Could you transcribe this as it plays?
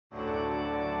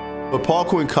At Paul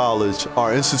Quinn College,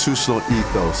 our institutional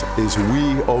ethos is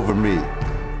we over me.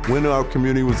 When our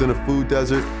community was in a food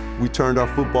desert, we turned our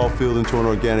football field into an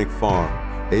organic farm.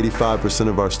 85%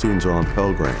 of our students are on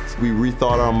Pell Grants. We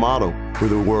rethought our motto. We're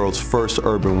the world's first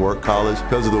urban work college.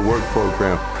 Because of the work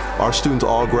program, our students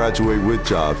all graduate with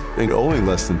jobs and owing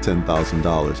less than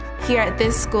 $10,000. Here at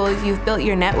this school, you've built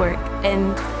your network,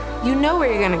 and you know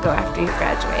where you're going to go after you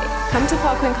graduate. Come to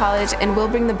Paul Quinn College, and we'll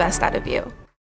bring the best out of you.